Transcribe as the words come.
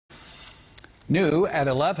New at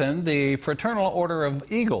 11, the Fraternal Order of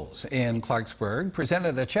Eagles in Clarksburg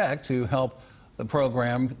presented a check to help the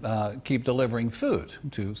program keep delivering food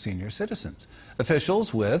to senior citizens.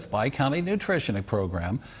 Officials with Bi-County Nutrition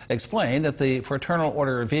Program explained that the Fraternal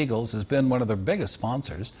Order of Eagles has been one of their biggest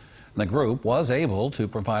sponsors. The group was able to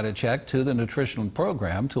provide a check to the nutrition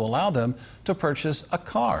program to allow them to purchase a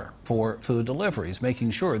car for food deliveries,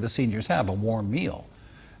 making sure the seniors have a warm meal.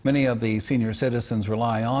 Many of the senior citizens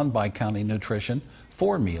rely on Bi-County Nutrition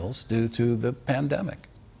for meals due to the pandemic.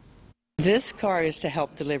 This car is to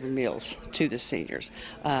help deliver meals to the seniors.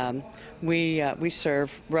 We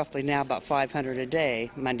serve roughly now about 500 a day,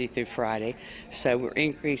 Monday through Friday. So we're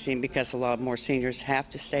increasing because a lot more seniors have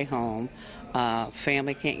to stay home.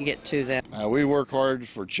 Family can't get to them. We work hard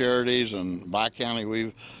for charities, and Bi-County,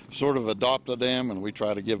 we've sort of adopted them, and we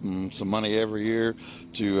try to give them some money every year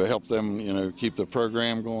to help them, keep the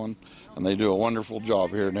program going. And they do a wonderful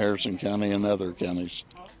job here in Harrison County and other counties.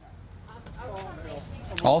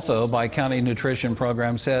 Also, Bi-County Nutrition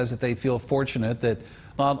Program says that they feel fortunate that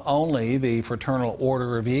not only the Fraternal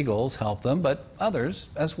Order of Eagles help them, but others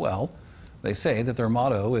as well. They say that their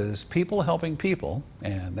motto is people helping people,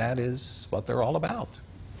 and that is what they're all about.